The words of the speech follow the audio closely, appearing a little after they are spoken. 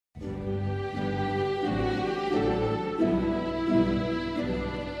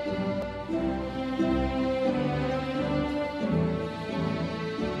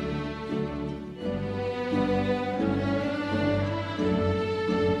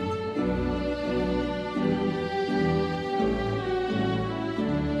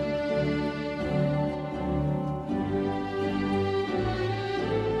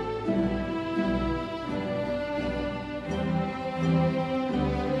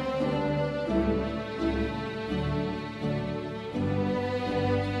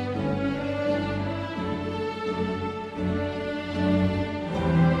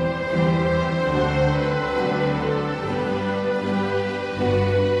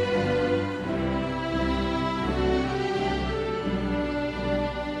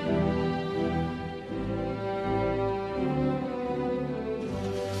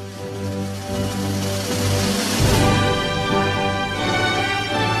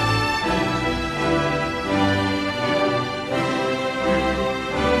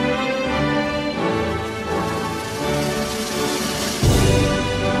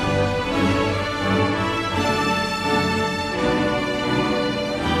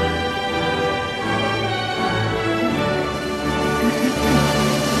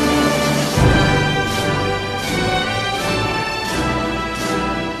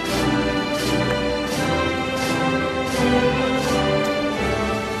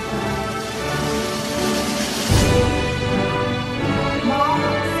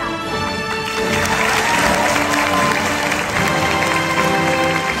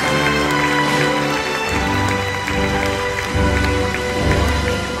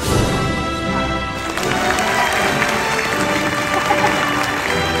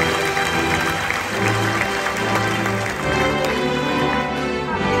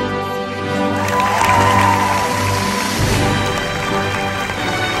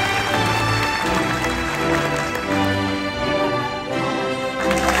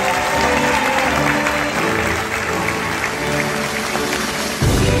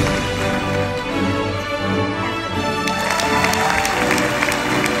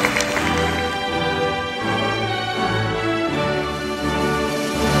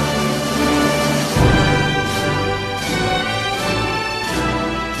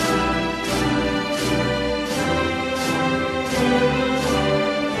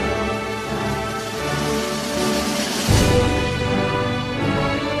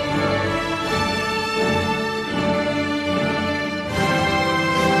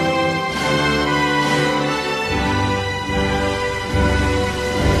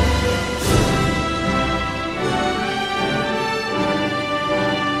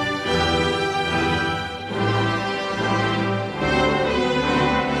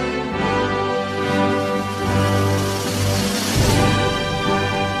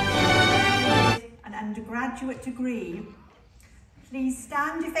graduate degree, please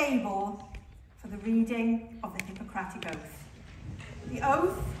stand if able for the reading of the Hippocratic Oath. The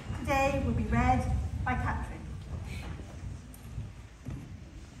oath today will be read by Catherine.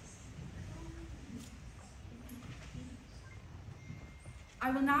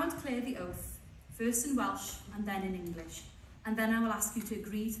 I will now declare the oath, first in Welsh and then in English, and then I will ask you to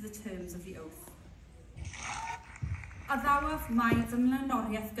agree to the terms of the oath. Addawaf mai fy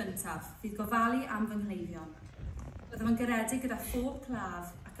mlaenoriaeth gyntaf fydd gofalu am fy ngleifion. Byddaf yn garedig gyda phob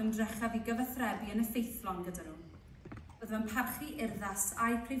claf ac ymdrechaf i gyfathrebu yn effeithlon gyda nhw. Byddaf yn parchu urddas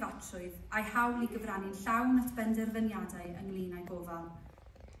a'u preifatrwydd a'u hawl i gyfrannu'n llawn at benderfyniadau ynglŷn â'i gofal.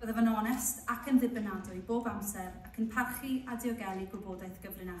 Byddaf yn onest ac yn ddibynadwy bob amser ac yn parchu a diogelu gwybodaeth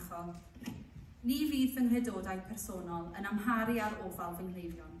gyfrinachol. Ni fydd fy nghredodau personol yn amharu ar ofal fy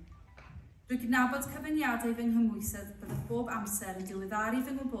ngleifion. Drwy gydnabod cyfyniadau fy nghymwysydd byddaf bob amser yn diweddaru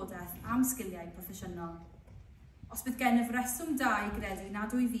fy ngwybodaeth am sgiliau proffesiynol. Os bydd gennyf reswm da i gredu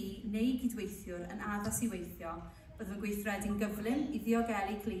nad wyf fi neu gydweithiwr yn addas i weithio, byddaf yn gweithredu'n gyflym i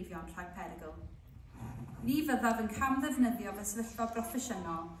ddiogelu cleifion rhag perygl. Ni fyddaf yn camddefnyddio fy sefyllfa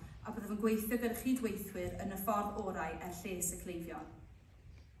broffesiynol a byddaf yn gweithio gyda chydweithwyr yn y ffordd orau lles y cleifion.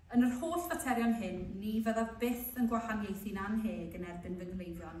 Yn yr holl faterion hyn, ni fyddaf byth yn gwahaniaethu'n anheg yn erbyn fy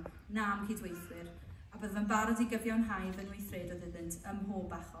ngleifion na'n cydweithwyr, a byddaf yn barod i gyfiawnhau fy ngweithredoedd iddynt ym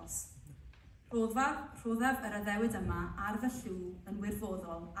mhob achos. Rhoddaf yr addewid yma ar fy llw yn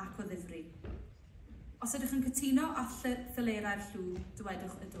wirfoddol ac o ddifri. Os ydych yn cytuno â thylerau'r llw,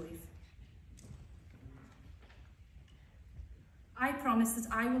 dywedwch y dwyf. I promise that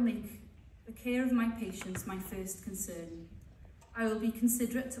I will make the care of my patients my first concern. I will be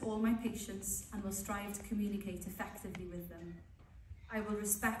considerate to all my patients and will strive to communicate effectively with them. I will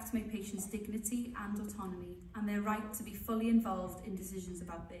respect my patients' dignity and autonomy and their right to be fully involved in decisions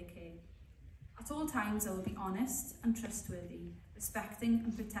about their care. At all times, I will be honest and trustworthy, respecting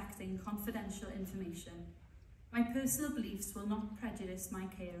and protecting confidential information. My personal beliefs will not prejudice my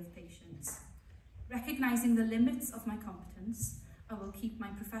care of patients. Recognising the limits of my competence, I will keep my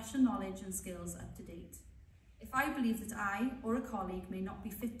professional knowledge and skills up to date. If I believe that I or a colleague may not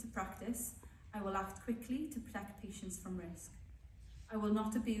be fit to practice, I will act quickly to protect patients from risk. I will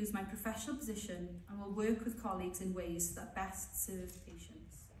not abuse my professional position and will work with colleagues in ways that best serve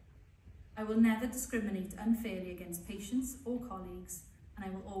patients. I will never discriminate unfairly against patients or colleagues, and I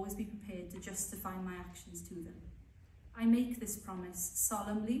will always be prepared to justify my actions to them. I make this promise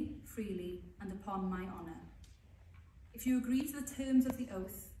solemnly, freely, and upon my honour. If you agree to the terms of the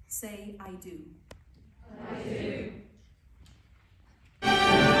oath, say I do. I do.